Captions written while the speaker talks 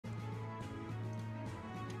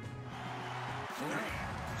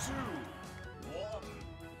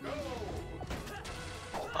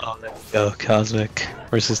Oh, there we go. Cosmic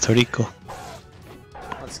versus Toriko.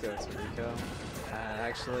 Let's go, Toriko. I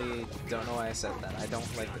actually don't know why I said that. I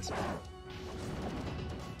don't like this one.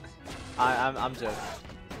 I'm joking.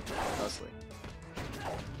 Mostly.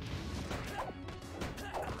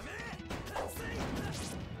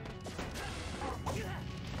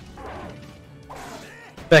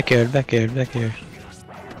 Back air, back air, back air.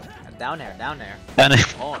 Down air, down air. Down air.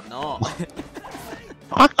 Oh no.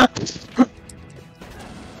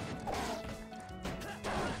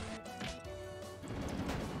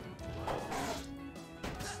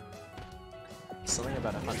 Something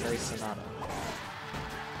about a Hyundai Sonata.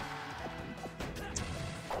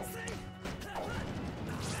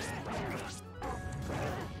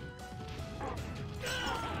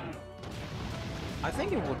 I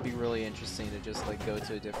think it would be really interesting to just like go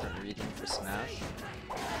to a different region for Smash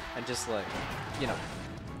and just like, you know,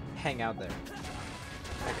 hang out there,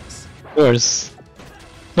 I guess. Of course.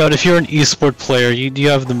 But if you're an esport player, you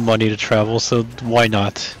have the money to travel, so why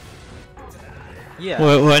not? Yeah.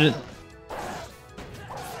 What?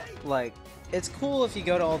 Like, it's cool if you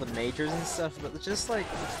go to all the majors and stuff, but just like,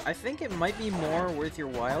 I think it might be more worth your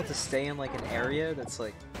while to stay in like an area that's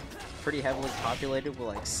like pretty heavily populated with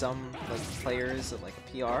like some like players at like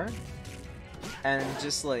PR, and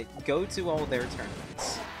just like go to all their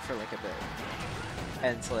tournaments for like a bit.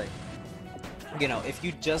 And it's like, you know, if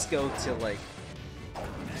you just go to like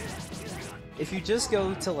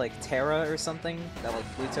Terra or something that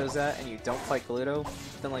like Gluto's at and you don't fight Gluto,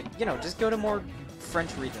 then like, you know, just go to more French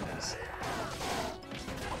regionals.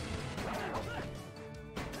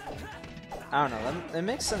 I don't know, it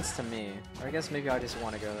makes sense to me. Or I guess maybe I just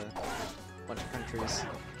want to go to a bunch of countries,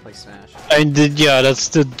 play Smash. Yeah, that's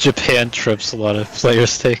the Japan trips a lot of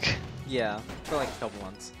players take. Yeah, for like a couple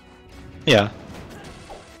months. Yeah.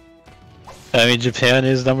 I mean, Japan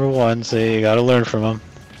is #1, so you gotta learn from them.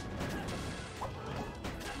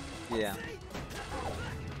 Yeah.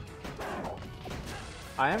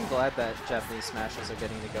 I am glad that Japanese Smashers are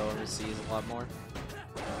getting to go overseas a lot more.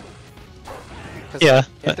 Yeah, like,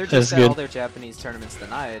 if they're just that's at good. all their Japanese tournaments,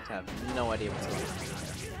 then I'd have no idea what's going on.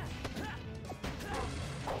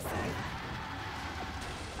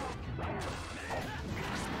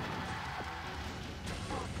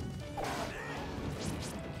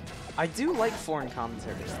 I do like foreign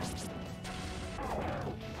commentary though.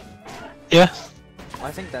 Yeah.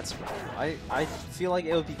 I think that's I feel like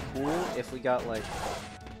it would be cool if we got like,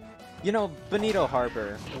 you know, Benito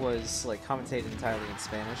Harbor was like commentated entirely in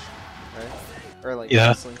Spanish, right? Or like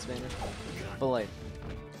mostly in Spanish. But like,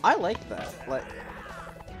 I liked that. Like,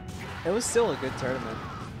 it was still a good tournament,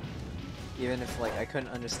 even if like I couldn't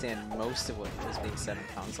understand most of what was being said in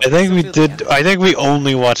console. I think we did. I think we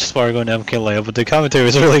only watched Spargo and MKLeo, but the commentary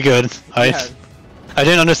was really good. Yeah. I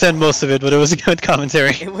didn't understand most of it, but it was a good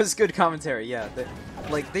commentary. It was good commentary, yeah.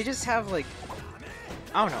 Like, they just have, like,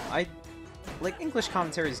 I don't know, like, English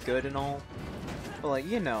commentary is good and all, but, like,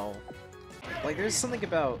 you know, like, there's something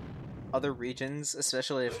about other regions,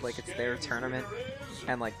 especially if, like, it's their tournament,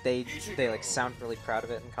 and, like, they like, sound really proud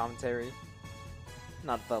of it in commentary.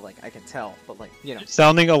 Not that, like, I can tell, but, like, you know.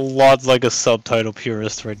 Sounding a lot like a subtitle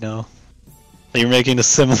purist right now. You're making a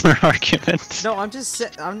similar argument. No,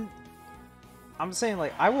 I'm saying,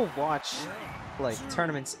 like, I will watch, like,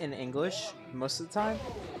 tournaments in English most of the time,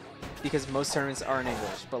 because most tournaments are in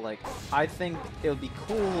English, but, like, I think it would be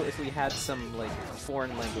cool if we had some, like,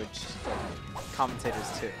 foreign language, like, commentators,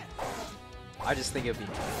 too. I just think it would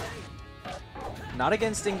be cool. Not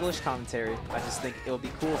against English commentary, I just think it would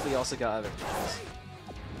be cool if we also got other things.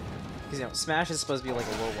 Because, you know, Smash is supposed to be, like,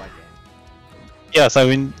 a worldwide game. Yes, I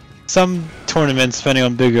mean, some tournaments, depending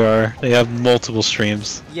on big R, they have multiple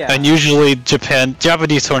streams. Yeah. And usually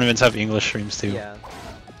Japanese tournaments have English streams too. Yeah.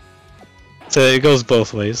 So it goes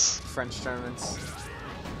both ways. French tournaments.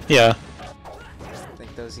 Yeah. I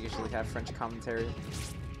think those usually have French commentary.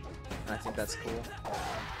 And I think that's cool.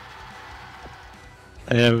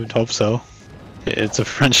 I would hope so. It's a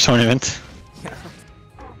French tournament. Yeah.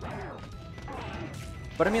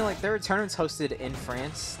 But I mean, like, there are tournaments hosted in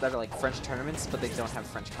France that are like French tournaments, but they don't have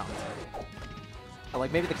French commentary. Or,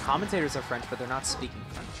 like, maybe the commentators are French, but they're not speaking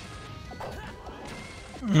French.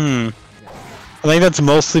 Hmm. Yeah. I think that's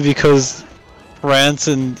mostly because France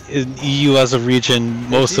and EU as a region,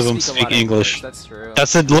 most of them speak English. That's true.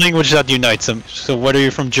 That's the language that unites them. So whether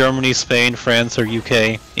you're from Germany, Spain, France, or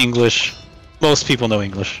UK, English, most people know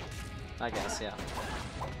English. I guess, yeah.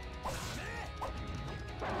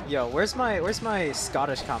 Yo, where's my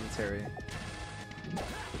Scottish commentary?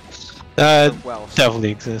 That Or Welsh.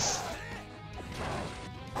 definitely exists.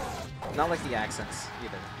 Not like the accents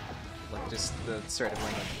either. Like just the sort of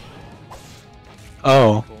language.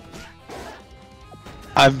 Oh. Cool.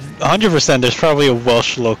 I'm 100% there's probably a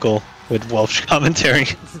Welsh local with Welsh commentary.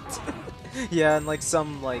 Yeah, and like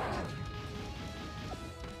some like...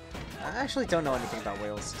 I actually don't know anything about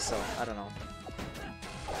Wales, so I don't know.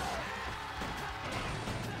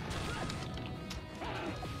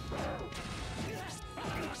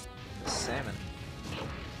 Salmon.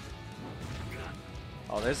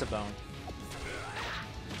 Oh, there's a bone.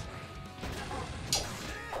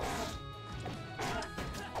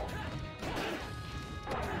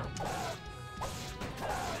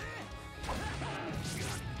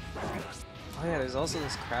 Oh yeah, there's also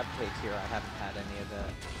this crab cake here. I haven't had any of that.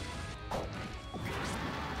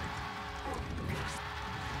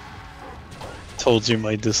 Told you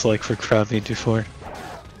my dislike for crab meat before.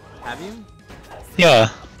 Have you? Yeah.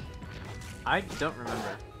 I don't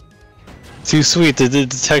remember. Too sweet. The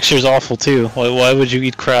texture's awful too. Why would you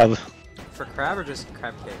eat crab? For crab or just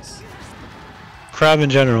crab cakes? Crab in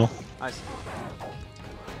general. I see.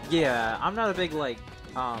 Yeah, I'm not a big like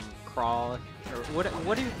crawl or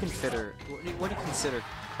what do you consider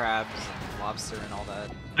crabs and lobster and all that?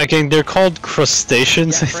 Okay, they're called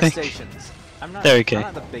crustaceans, Yeah, I think. crustaceans. I'm not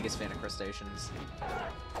the biggest fan of crustaceans.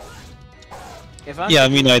 Yeah,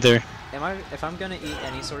 me neither. If I'm gonna eat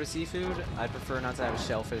any sort of seafood, I'd prefer not to have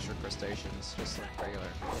shellfish or crustaceans, just like regular.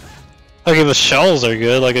 Okay, but shells are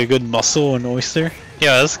good, like a good mussel and oyster.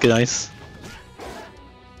 Yeah, that's nice.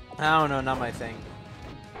 I don't know, not my thing.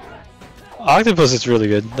 Octopus is really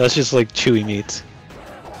good. That's just like chewy meat.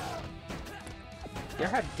 You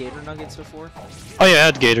ever had gator nuggets before? Oh yeah, I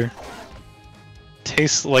had gator.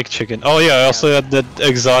 Tastes like chicken. Oh yeah, I also had that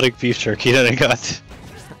exotic beef jerky that I got.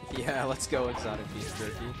 Yeah, let's go exotic beef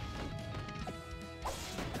jerky.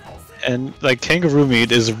 And like kangaroo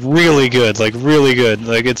meat is really good, like really good.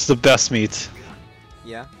 Like it's the best meat.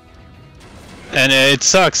 Yeah. And it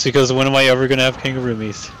sucks because when am I ever gonna have kangaroo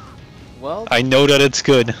meat? Well, I know that it's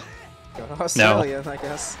good. Go to Australia, I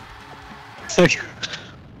guess.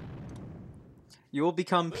 You will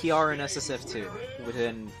become PR in SSF2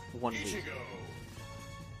 within 1 week.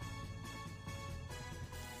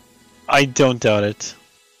 I don't doubt it.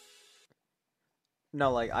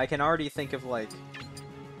 No, like, I can already think of, like...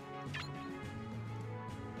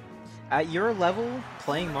 At your level,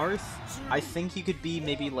 playing Marth, I think you could be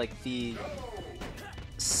maybe, like, the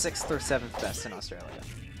 6th or 7th best in Australia.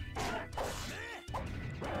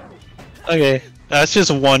 Okay, that's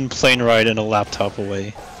just one plane ride and a laptop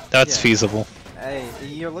away. That's feasible. Hey,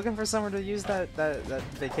 you're looking for someone to use that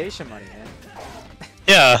vacation money, man.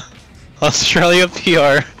 Yeah, Australia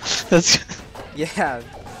PR. That's Yeah.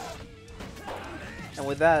 And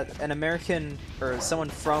with that, an American or someone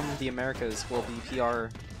from the Americas will be PR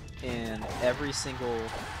in every single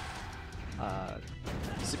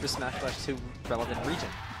Super Smash Bros. 2 relevant region.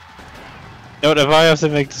 Note, if I have to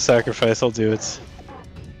make the sacrifice, I'll do it.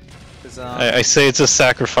 I say it's a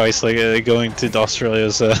sacrifice, like going to Australia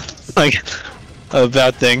is like a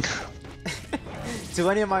bad thing. To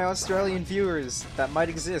any of my Australian viewers that might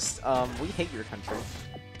exist, we hate your country.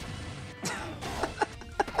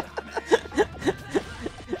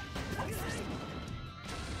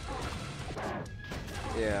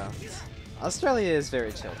 Yeah, Australia is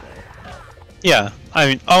very chill though. Yeah, I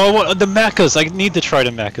mean, oh, the Maccas! I need to try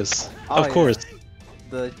the Maccas. Oh, of course.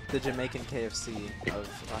 The Jamaican KFC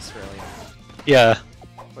of Australia. Yeah.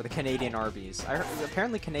 Or the Canadian Arby's.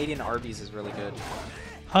 Apparently Canadian Arby's is really good.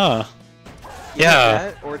 Huh. Either Yeah.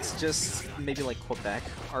 that, or it's just maybe like Quebec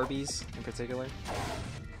Arby's in particular.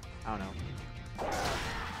 I don't know.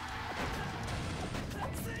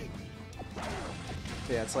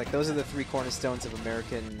 Yeah, it's like those are the 3 cornerstones of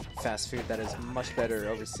American fast food that is much better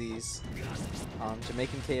overseas.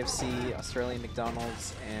 Jamaican KFC, Australian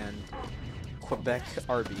McDonald's, and Quebec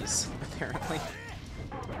Arby's, apparently.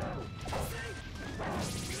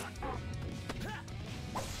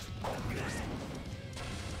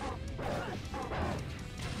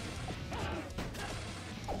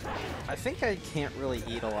 I think I can't really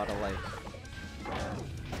eat a lot of, like,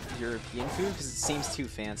 European food because it seems too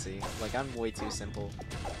fancy. Like, I'm way too simple.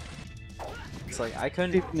 It's like, I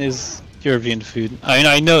couldn't... Is European food. I mean,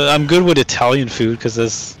 I know, I'm good with Italian food because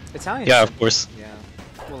there's... Italian Yeah, food. of course. Yeah.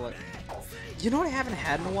 Well, like, you know what I haven't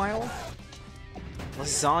had in a while?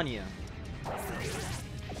 Lasagna.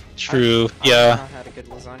 True, I've yeah. not had a good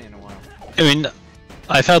lasagna in a while. I mean,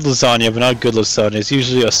 I've had lasagna, but not good lasagna. It's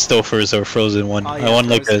usually a Stouffer's or a frozen one. Oh, yeah, I want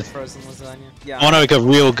like a... frozen lasagna. Yeah. I want like a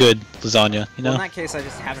real good lasagna, you know? Well, in that case, I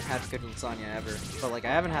just haven't had good lasagna ever. But like, I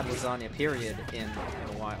haven't had lasagna, period, in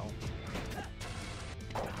a while.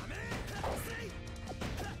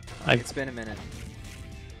 It's been a minute.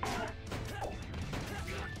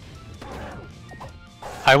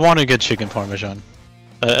 I want to get chicken parmesan.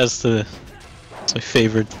 That's my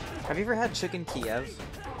favorite. Have you ever had chicken Kiev?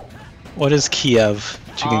 What is Kiev?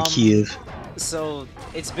 Chicken Kiev. So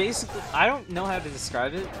it's basically, I don't know how to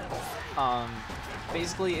describe it.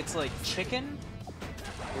 Basically it's like chicken,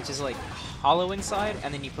 which is like hollow inside,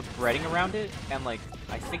 and then you put breading around it, and like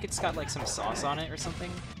I think it's got like some sauce on it or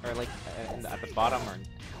something, or like at the bottom, or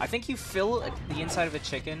I think you fill the inside of a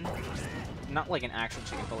chicken, not like an actual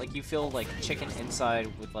chicken, but like you fill like chicken inside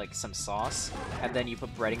with like some sauce, and then you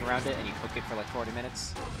put breading around it and you cook it for like 40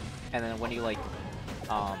 minutes, and then when you like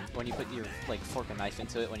when you put your like fork and knife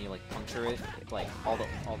into it, when you like puncture it, like all the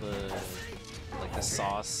like the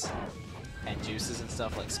sauce and juices and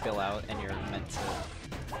stuff like spill out, and you're meant to.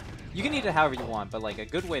 You can eat it however you want, but like a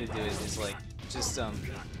good way to do it is like just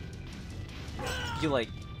you like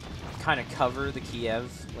kind of cover the Kiev,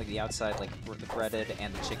 like the outside, like the breaded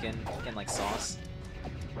and the chicken in like sauce.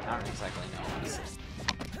 I don't exactly know, honestly.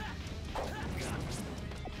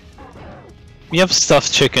 We have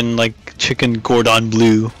stuffed chicken, like chicken Gordon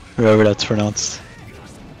Bleu, however that's pronounced.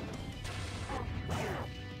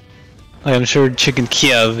 Like, I'm sure chicken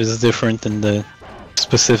Kiev is different than the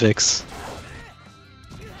specifics.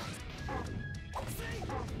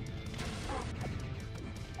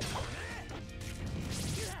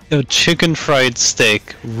 Yo, chicken fried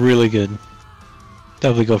steak, really good.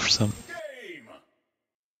 Definitely go for some.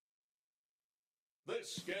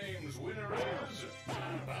 This game's winner is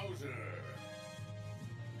Bowser.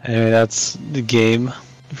 Anyway, that's the game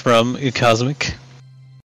from Cosmic.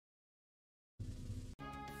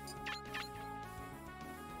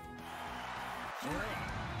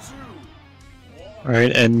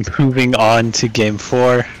 Alright, and moving on to game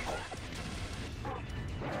 4.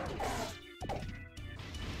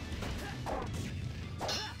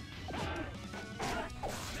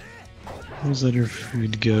 Where's other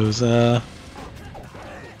food goes? Alright.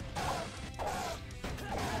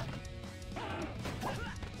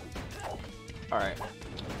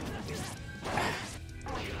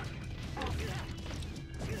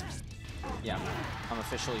 Yeah, I'm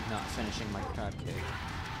officially not finishing my crab cake.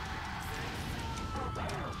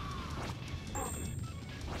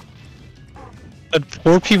 But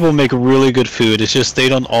poor people make really good food, it's just they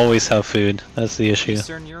don't always have food. That's the issue.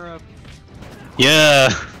 Eastern Europe. Yeah!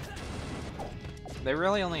 They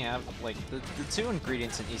really only have, like, the 2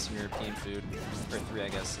 ingredients in Eastern European food, or 3 I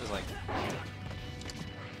guess, is like,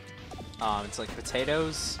 it's like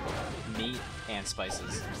potatoes, meat, and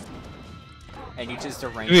spices. And you just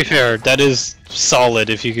arrange. To be fair, that is solid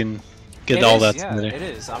if you can get all that together. Yeah, it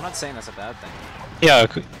is. I'm not saying that's a bad thing. Yeah,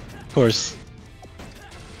 of course.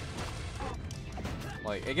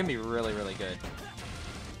 Like, it can be really, really good.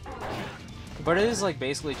 But it is, like,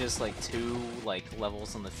 basically just, like, 2, like,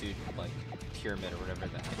 levels on the food, like, pyramid or whatever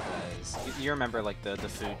the heck that is. You remember, like, the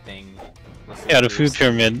food thing? The food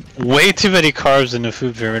pyramid. Way too many carbs in the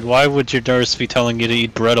food pyramid. Why would your nurse be telling you to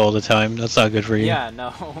eat bread all the time? That's not good for you. Yeah,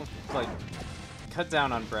 no. Like, cut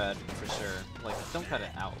down on bread, for sure. Like, don't cut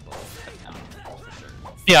it out, but cut down on it, for sure.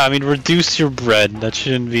 Yeah, I mean, reduce your bread. That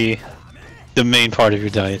shouldn't be the main part of your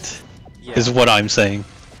diet. Yeah. Is what I'm saying.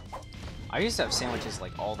 I used to have sandwiches,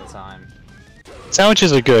 like, all the time.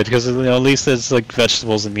 Sandwiches are good, because, you know, at least there's, like,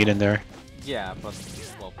 vegetables and meat in there. Yeah, but,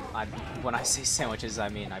 well, when I say sandwiches, I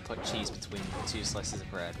mean I put cheese between 2 slices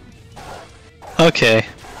of bread. Okay.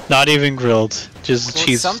 Not even grilled, just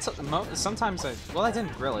cheese. Sometimes I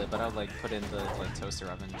didn't grill it, but I would, like, put it in the, like, toaster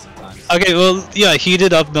oven sometimes. Okay, well, yeah, heat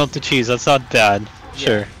it up, melt the cheese, that's not bad.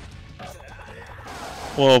 Sure. Yeah.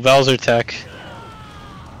 Whoa, Bowser tech.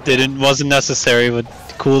 Wasn't necessary, but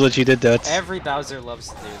cool that you did that. Every Bowser loves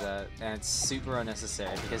to do that, and it's super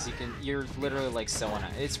unnecessary because you're literally like sewing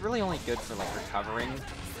it. It's really only good for like recovering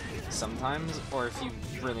sometimes, or if you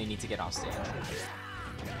really need to get off stage.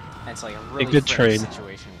 And it's like a really good trade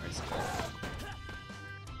situation where it's good.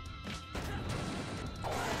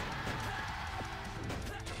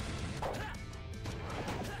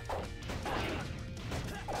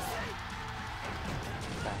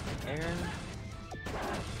 Air.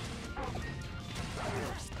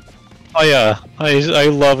 Oh yeah, I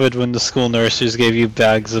love it when the school nurses gave you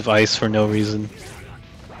bags of ice for no reason.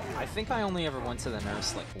 I think I only ever went to the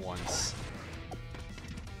nurse like once.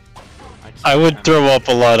 I would throw up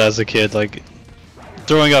a lot as a kid, like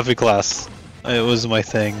throwing up in class. It was my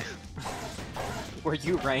thing. Were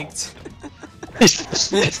you ranked?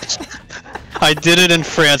 I did it in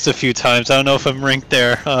France a few times. I don't know if I'm ranked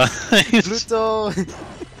there. Pluto!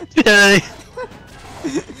 Yay!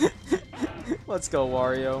 Let's go,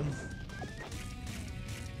 Wario.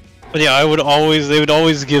 But yeah, they would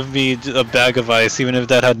always give me a bag of ice, even if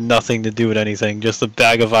that had nothing to do with anything. Just a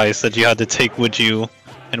bag of ice that you had to take with you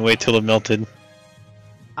and wait till it melted.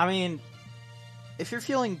 I mean, if you're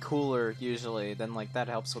feeling cooler, usually, then like that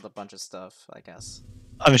helps with a bunch of stuff, I guess.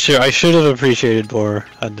 I'm sure I should have appreciated more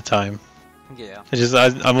at the time. Yeah. It's just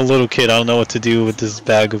I'm a little kid. I don't know what to do with this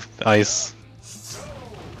bag of ice.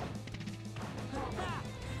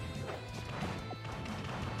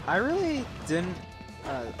 I really didn't.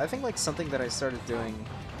 I think like something that I started doing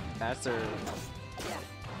after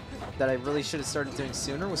that I really should have started doing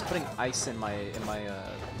sooner was putting ice in my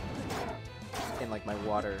like my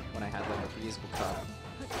water when I had like a reusable cup.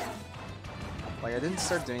 Like I didn't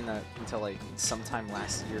start doing that until like sometime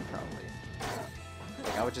last year probably.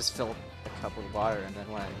 Like I would just fill a cup with water and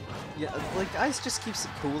then when like ice just keeps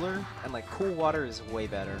it cooler and like cool water is way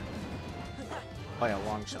better by a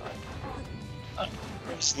long shot.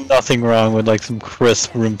 There's nothing wrong with like some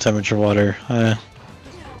crisp room temperature water. There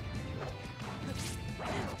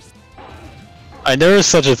is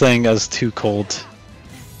such a thing as too cold.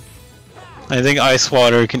 I think ice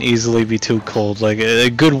water can easily be too cold. Like a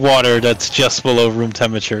good water that's just below room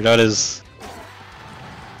temperature, that is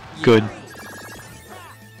good.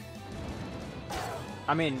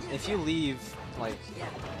 I mean, if you leave like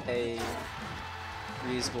a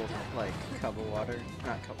reusable like cup of water,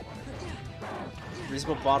 not cup of water,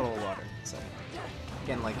 reusable bottle of water, so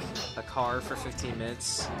in like a car for 15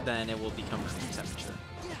 minutes, then it will become room temperature.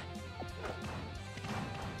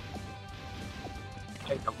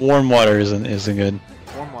 Warm water isn't good.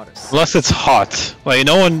 Warm water. Unless it's hot. Like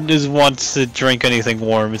no one wants to drink anything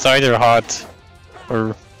warm. It's either hot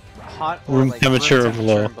or room like temperature or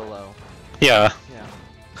below. Yeah. Yeah.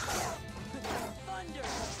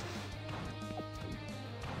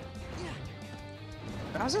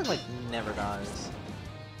 Bowser like never dies.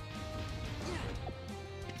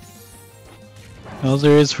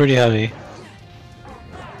 Bowser is pretty heavy.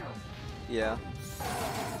 Yeah.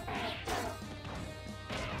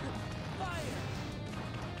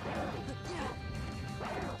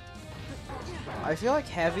 I feel like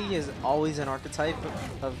heavy is always an archetype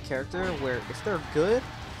of character where if they're good,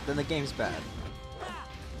 then the game's bad.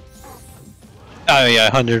 Oh yeah,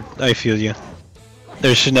 100. I feel you.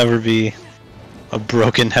 There should never be a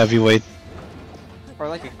broken heavyweight. Or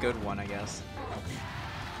like a good one, I guess.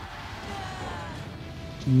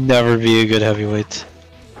 Never be a good heavyweight.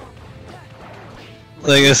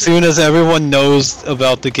 Like as soon as everyone knows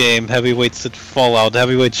about the game, heavyweights should fall out.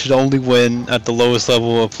 Heavyweights should only win at the lowest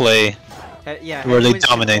level of play. Yeah, where they should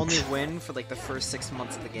dominate. Only win for like the first 6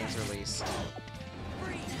 months of the game's release.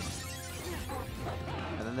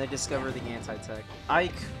 And then they discover the anti-tech.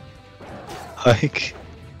 Ike!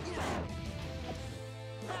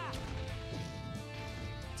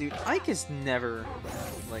 Dude, Ike is never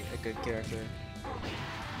like a good character.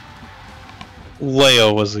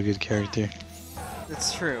 Leo was a good character.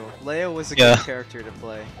 It's true. Leo was a good character to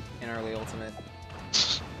play in early Ultimate.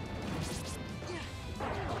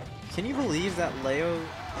 Can you believe that Leo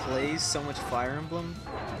plays so much Fire Emblem,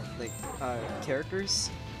 like, characters?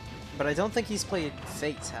 But I don't think he's played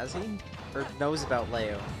Fates, has he? Or knows about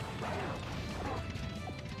Leo.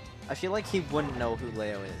 I feel like he wouldn't know who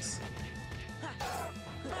Leo is.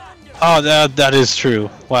 Oh, that is true.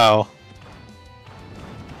 Wow.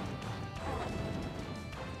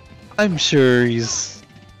 I'm sure he's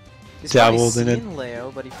dabbled in it. He's probably seen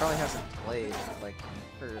Leo, but he probably hasn't played, like,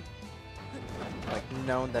 or like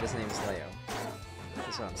known that his name is Leo.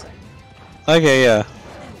 That's what I'm saying. Okay, yeah.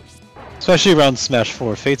 Especially around Smash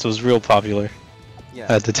 4, Fates was real popular. Yeah.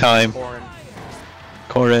 At the time.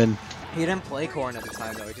 Corrin. He didn't play Corrin at the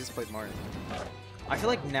time though. He just played Martin. I feel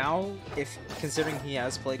like now, if considering he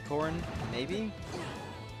has played Corrin, maybe.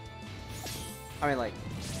 I mean, like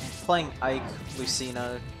playing Ike,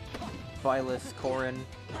 Lucina, Byleth, Corrin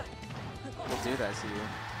will do that to you.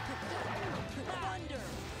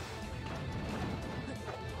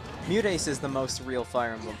 Mutace is the most real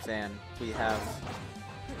Fire Emblem fan we have.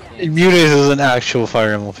 Mutace is an actual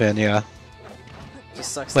Fire Emblem fan, yeah.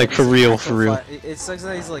 Just sucks. Like for real. It sucks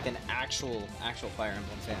that he's like an actual Fire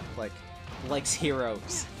Emblem fan. Like likes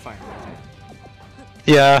Heroes Fire Emblem fan.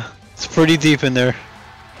 Yeah, it's pretty deep in there.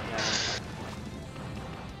 Yeah.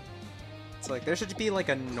 It's like there should be like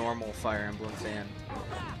a normal Fire Emblem fan,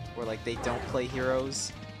 where like they don't play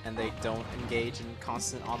Heroes and they don't engage in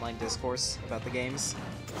constant online discourse about the games.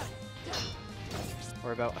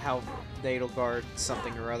 Or about how they'll guard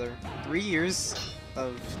something or other. 3 years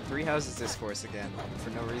of Three Houses discourse again, for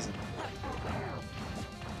no reason.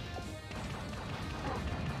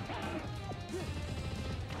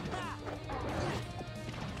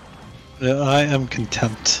 I am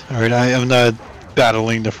contempt. Alright, I am not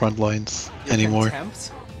battling the front lines You're anymore.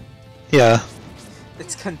 Contempt? Yeah.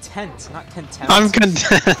 It's content, not contempt. I'm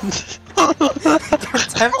content.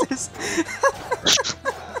 Contempt is.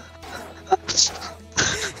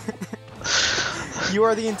 You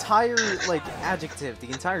are the entire, like, adjective, the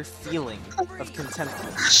entire feeling of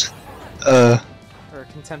contentment. Or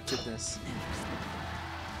contemptedness.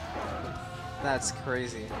 That's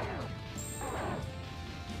crazy.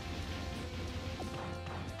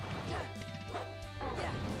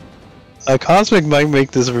 Cosmic might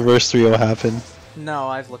make this reverse 3-0 happen. No,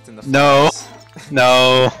 I've looked in the No. files.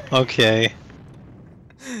 No. Okay.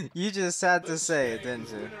 You just had to say it, didn't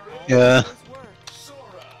you? Yeah.